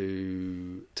talking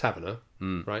to Taverner,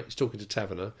 right? He's talking to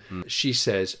Taverner. She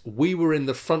says, "We were in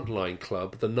the frontline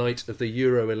club the night of the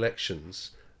Euro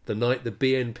elections, the night the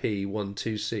BNP won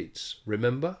 2 seats.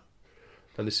 Remember?"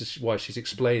 And this is why she's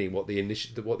explaining what the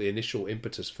initial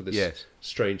impetus for this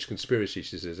strange conspiracy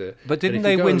is. But didn't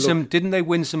they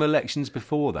win some elections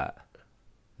before that?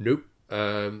 Nope.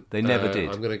 They never did.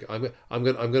 I'm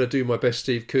gonna do my best,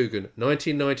 Steve Coogan.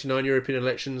 1999 European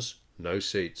elections, no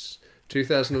seats.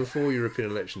 2004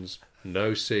 European elections,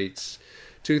 no seats.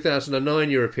 2009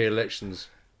 European elections,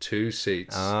 2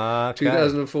 seats.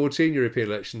 2014 European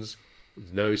elections,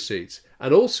 no seats.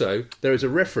 And also, there is a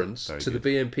reference to the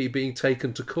BNP being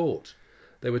taken to court.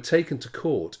 They were taken to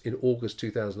court in August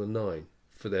 2009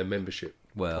 for their membership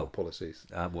policies.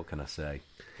 What can I say?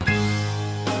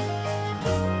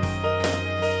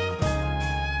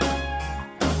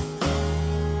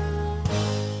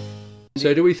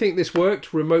 So do we think this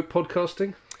worked, remote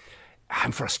podcasting?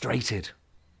 I'm frustrated.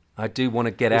 I do want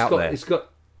to get out there.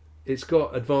 It's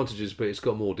got advantages, but it's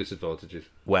got more disadvantages.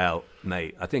 Well,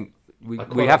 mate, I think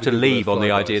we have to leave on the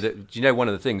idea that, you know, one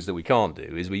of the things that we can't do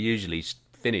is we usually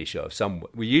finish in a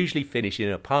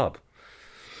pub.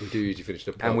 We do usually finish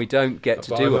in a pub. And we don't get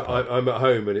to do a pub. I'm at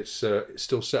home and it's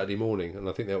still Saturday morning, and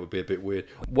I think that would be a bit weird.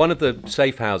 One of the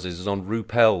safe houses is on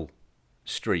Rupel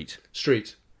Street.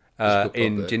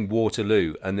 In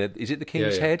Waterloo. And is it the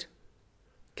King's Head?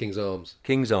 King's Arms.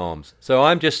 King's Arms. So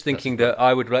I'm just thinking that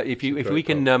I would, if we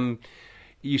can,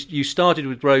 you started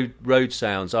with road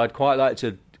sounds. I'd quite like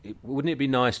to. Wouldn't it be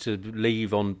nice to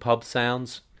leave on pub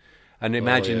sounds, and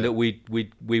imagine that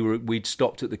we'd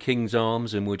stopped at the King's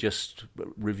Arms and we're just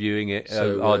reviewing it.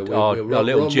 So our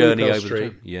little journey over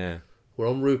Street. We're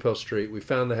on Rupel Street. We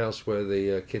found the house where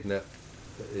the kidnap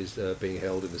is being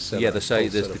held in the cellar. Yeah, there's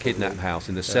the kidnap house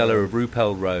in the cellar of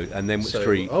Rupel Road, and then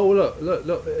Street. Oh,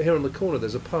 look! Here on the corner,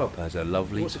 there's a pub. There's a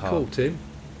lovely What's pub. What's it called, Tim?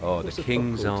 Oh, the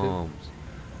King's Arms.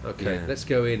 Okay, let's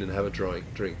go in and have a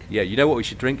drink. Yeah, you know what we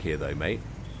should drink here, though, mate?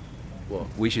 What?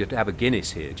 We should have a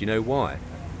Guinness here. Do you know why?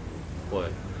 Why?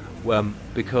 Well,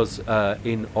 because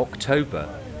in October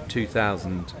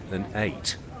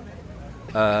 2008,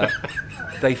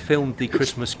 they filmed the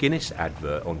Christmas Guinness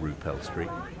advert on Rupel Street.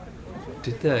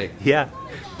 Did they? Yeah.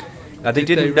 They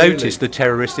didn't notice the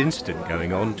terrorist incident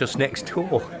going on just next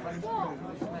door.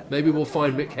 Maybe we'll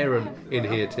find Mick Heron in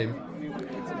here, Tim.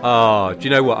 Do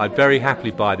you know what? I'd very happily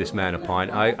buy this man a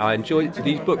pint. I enjoy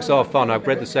these books. Are fun. I've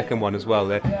read the second one as well.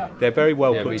 They're very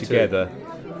well put together.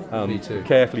 Me too.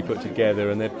 Carefully put together,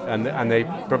 and they've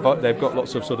got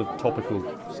lots of sort of topical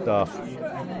stuff.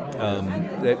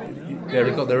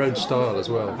 They've got their own style as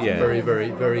well. Yeah. Very, very,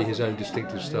 very his own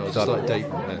distinctive style. Just like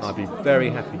Dayton has. I'd be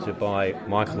very happy to buy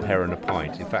Michael Heron a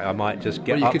pint. In fact, I might just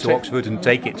get up to Oxford and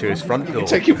take it to his front door.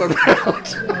 Take him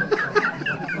around.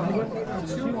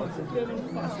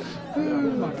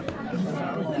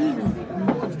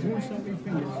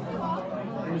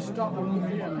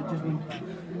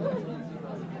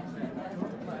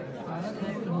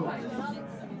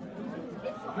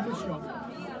 Good shot.